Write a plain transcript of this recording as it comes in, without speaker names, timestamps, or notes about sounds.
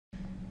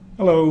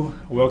Hello,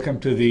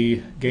 welcome to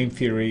the Game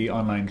Theory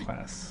online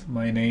class.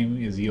 My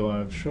name is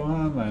Yoav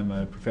Shoham. I'm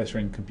a professor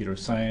in computer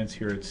science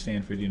here at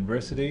Stanford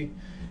University,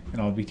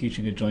 and I'll be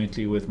teaching it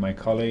jointly with my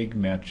colleague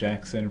Matt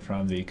Jackson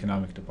from the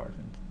economic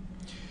department.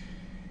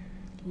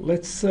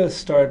 Let's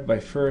start by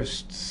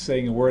first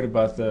saying a word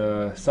about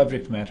the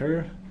subject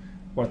matter,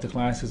 what the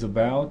class is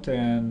about,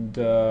 and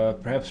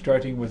perhaps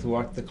starting with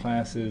what the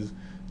class is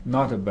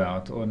not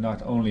about, or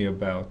not only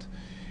about.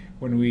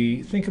 When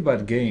we think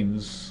about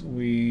games,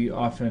 we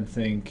often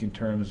think in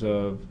terms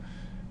of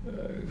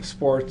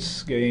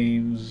sports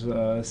games,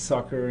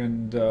 soccer,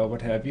 and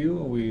what have you.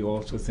 We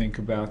also think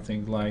about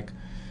things like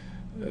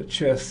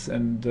chess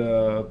and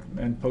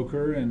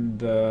poker,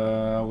 and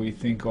we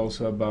think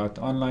also about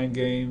online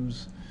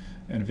games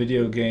and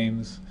video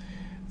games.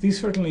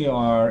 These certainly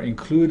are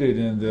included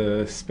in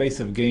the space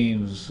of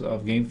games,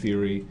 of game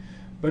theory,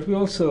 but we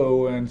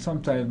also, and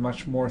sometimes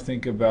much more,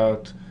 think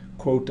about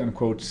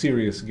quote-unquote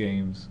serious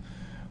games.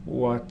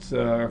 What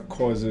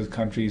causes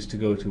countries to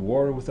go to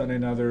war with one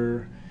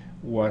another?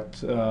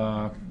 What is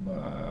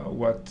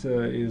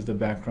the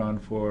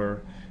background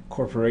for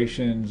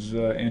corporations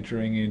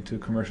entering into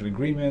commercial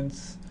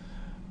agreements?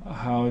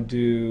 How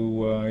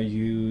do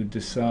you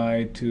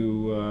decide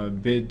to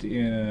bid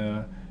in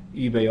an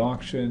eBay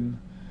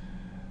auction?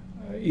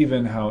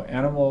 Even how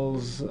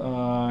animals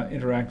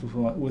interact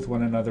with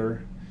one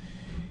another.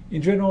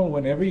 In general,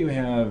 whenever you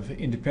have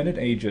independent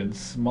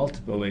agents,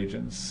 multiple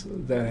agents,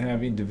 that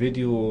have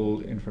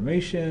individual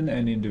information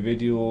and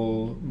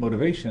individual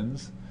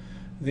motivations,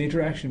 the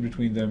interaction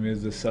between them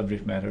is the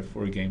subject matter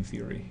for game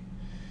theory.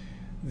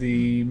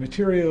 The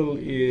material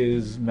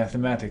is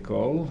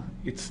mathematical.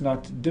 It's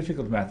not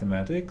difficult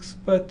mathematics,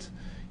 but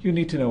you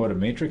need to know what a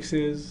matrix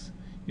is.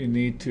 You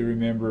need to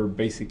remember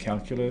basic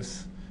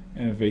calculus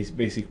and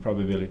basic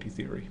probability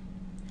theory.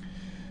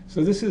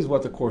 So this is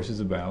what the course is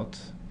about.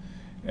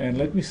 And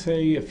let me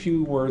say a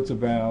few words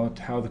about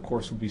how the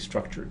course will be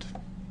structured.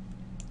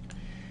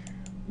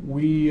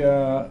 We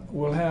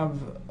will have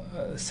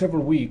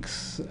several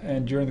weeks,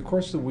 and during the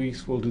course of the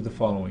weeks we'll do the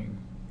following.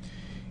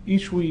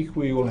 Each week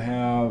we will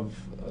have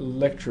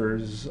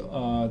lectures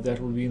that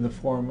will be in the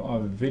form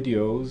of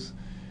videos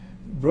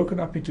broken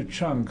up into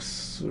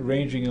chunks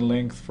ranging in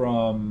length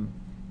from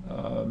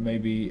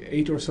maybe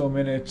 8 or so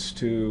minutes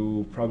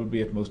to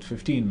probably at most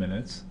 15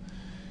 minutes.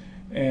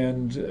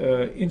 And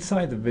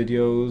inside the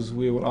videos,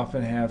 we will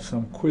often have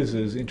some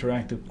quizzes,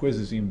 interactive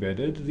quizzes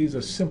embedded. These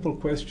are simple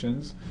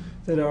questions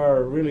that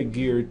are really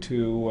geared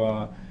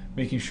to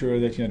making sure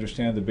that you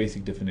understand the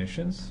basic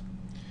definitions.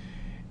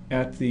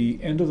 At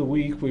the end of the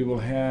week, we will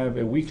have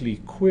a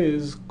weekly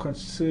quiz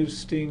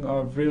consisting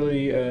of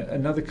really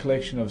another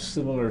collection of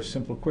similar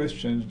simple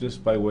questions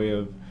just by way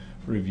of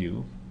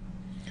review.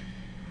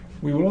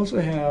 We will also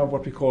have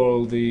what we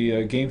call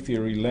the Game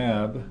Theory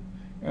Lab.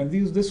 And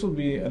this will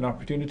be an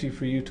opportunity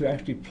for you to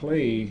actually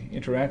play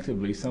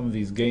interactively some of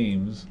these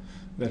games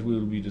that we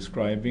will be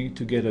describing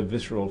to get a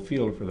visceral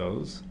feel for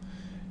those.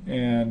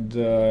 And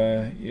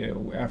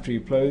after you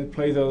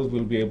play those,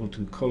 we'll be able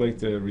to collate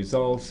the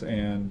results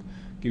and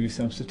give you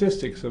some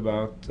statistics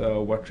about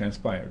what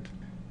transpired.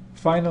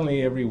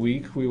 Finally, every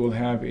week we will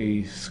have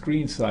a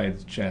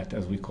screen-side chat,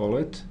 as we call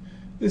it.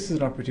 This is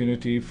an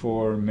opportunity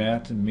for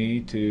Matt and me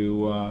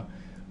to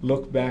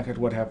look back at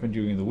what happened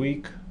during the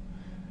week.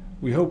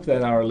 We hope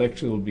that our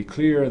lecture will be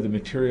clear, the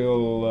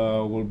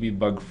material will be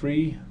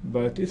bug-free,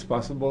 but it's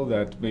possible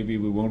that maybe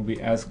we won't be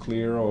as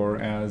clear or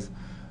as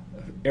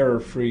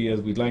error-free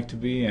as we'd like to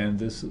be, and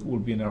this will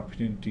be an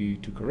opportunity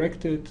to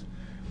correct it.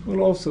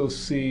 We'll also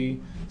see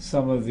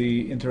some of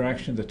the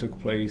interaction that took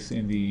place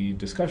in the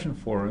discussion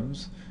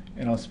forums,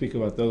 and I'll speak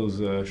about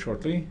those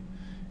shortly,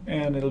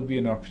 and it'll be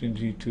an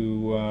opportunity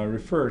to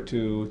refer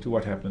to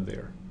what happened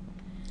there.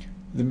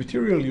 The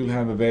material you'll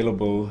have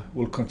available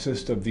will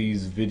consist of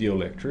these video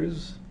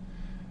lectures.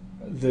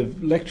 The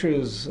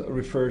lectures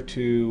refer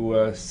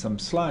to some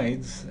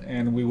slides,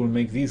 and we will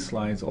make these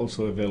slides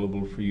also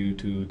available for you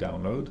to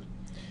download.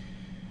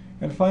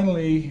 And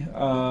finally,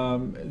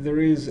 there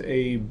is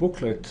a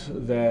booklet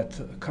that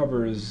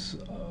covers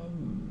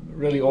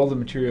really all the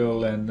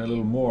material and a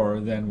little more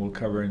than we'll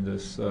cover in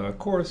this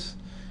course.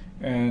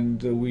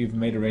 And we've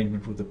made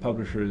arrangements with the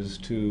publishers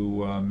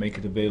to make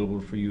it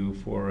available for you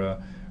for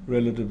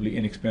relatively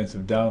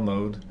inexpensive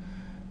download.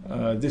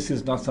 This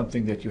is not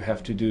something that you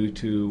have to do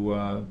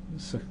to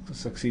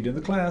succeed in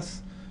the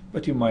class,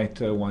 but you might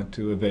want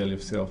to avail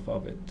yourself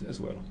of it as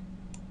well.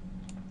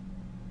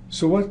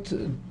 So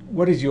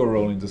what is your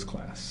role in this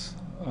class?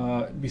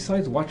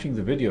 Besides watching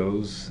the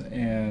videos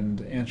and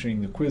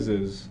answering the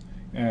quizzes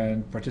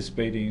and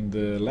participating in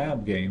the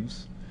lab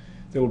games,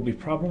 there will be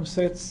problem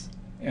sets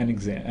and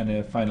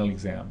a final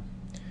exam.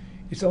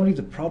 It's only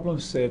the problem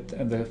set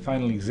and the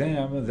final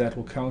exam that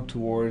will count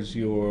towards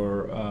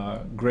your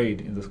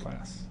grade in this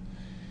class.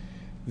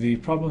 The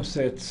problem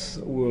sets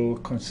will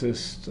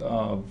consist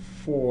of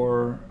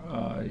 4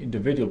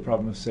 individual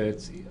problem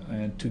sets,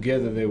 and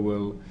together they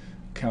will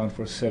count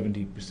for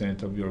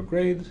 70% of your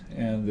grade,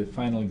 and the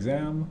final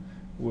exam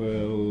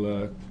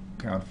will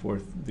account for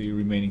the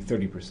remaining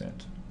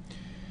 30%.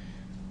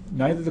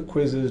 Neither the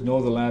quizzes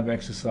nor the lab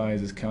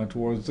exercises count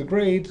towards the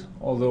grade,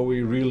 although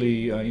we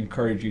really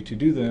encourage you to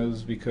do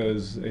those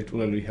because it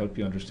will really help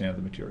you understand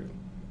the material.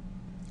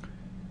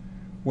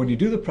 When you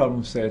do the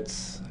problem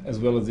sets as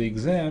well as the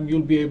exam,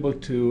 you'll be able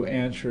to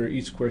answer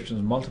each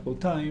question multiple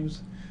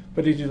times,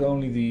 but it is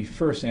only the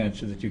first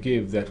answer that you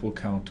give that will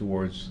count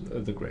towards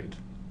the grade.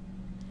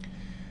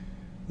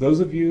 Those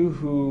of you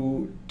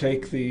who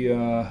take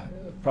the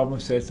problem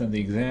sets and the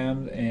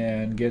exam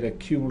and get a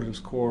cumulative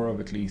score of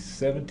at least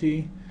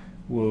 70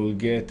 will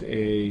get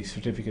a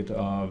certificate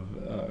of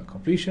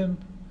completion,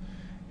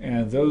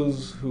 and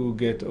those who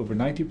get over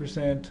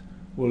 90%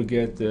 will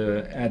get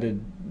the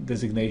added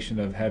designation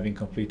of having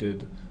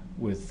completed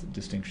with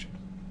distinction.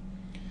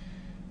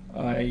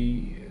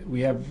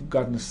 We have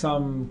gotten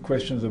some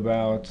questions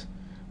about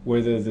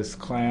whether this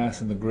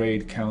class and the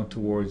grade count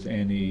towards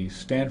any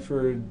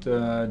Stanford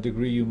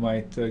degree you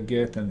might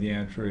get, and the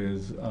answer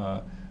is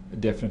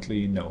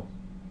definitely no.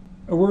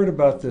 A word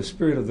about the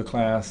spirit of the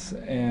class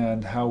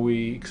and how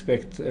we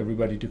expect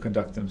everybody to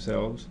conduct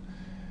themselves.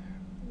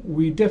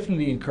 We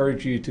definitely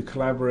encourage you to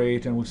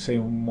collaborate, and we'll say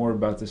more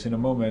about this in a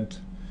moment.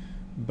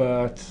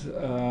 But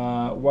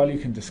while you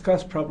can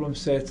discuss problem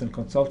sets and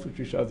consult with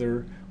each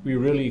other, we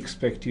really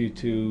expect you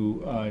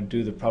to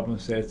do the problem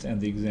sets and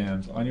the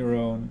exams on your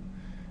own.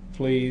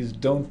 Please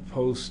don't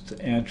post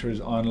answers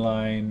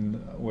online,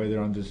 whether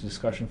on the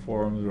discussion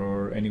forums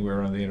or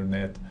anywhere on the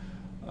internet,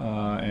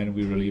 and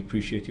we really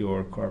appreciate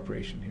your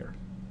cooperation here.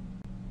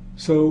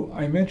 So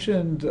I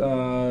mentioned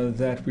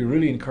that we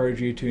really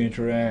encourage you to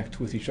interact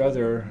with each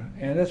other,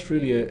 and that's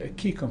really a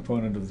key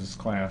component of this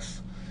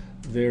class.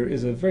 There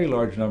is a very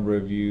large number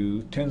of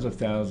you, tens of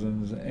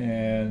thousands,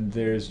 and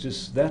there's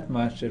just that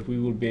much that we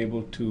will be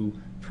able to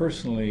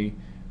personally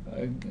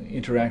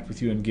interact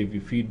with you and give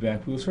you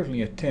feedback. We will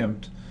certainly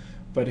attempt,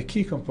 but a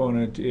key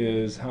component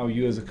is how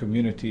you as a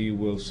community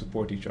will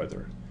support each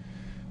other.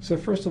 So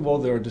first of all,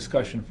 there are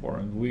discussion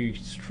forums. We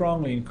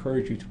strongly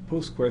encourage you to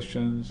post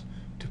questions,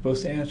 to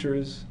post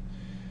answers.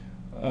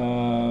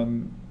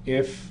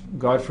 If,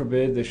 God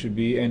forbid, there should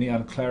be any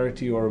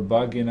unclarity or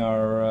bug in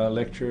our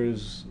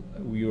lectures,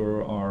 we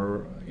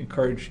are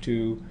encouraged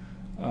to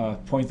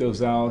point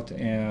those out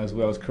as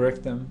well as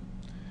correct them.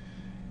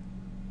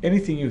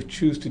 Anything you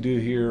choose to do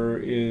here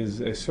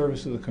is a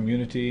service to the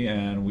community,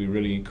 and we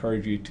really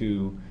encourage you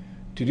to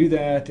do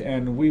that,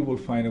 and we will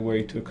find a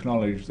way to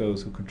acknowledge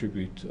those who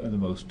contribute the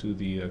most to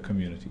the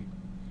community.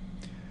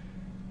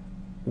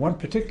 One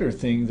particular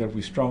thing that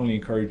we strongly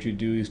encourage you to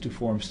do is to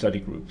form study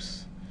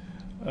groups.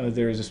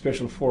 There is a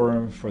special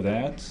forum for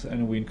that,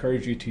 and we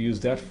encourage you to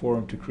use that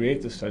forum to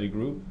create the study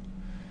group.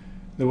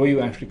 The way you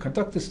actually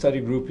conduct the study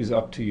group is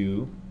up to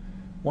you.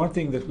 One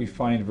thing that we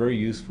find very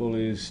useful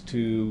is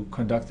to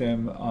conduct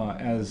them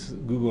as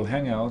Google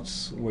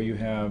Hangouts, where you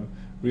have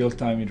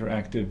real-time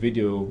interactive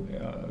video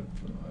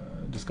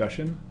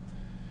discussion.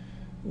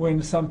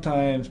 When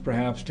sometimes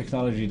perhaps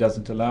technology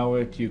doesn't allow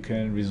it, you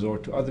can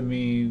resort to other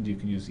means. You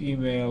can use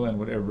email and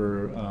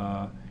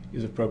whatever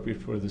is appropriate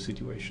for the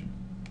situation.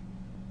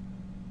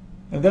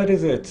 And that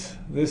is it.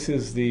 This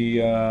is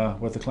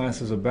what the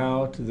class is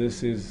about.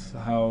 This is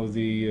how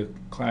the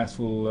class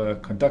will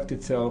conduct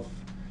itself.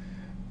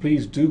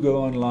 Please do go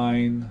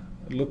online,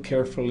 look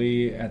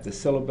carefully at the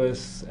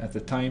syllabus, at the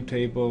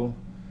timetable,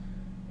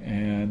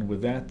 and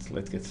with that,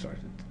 let's get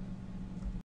started.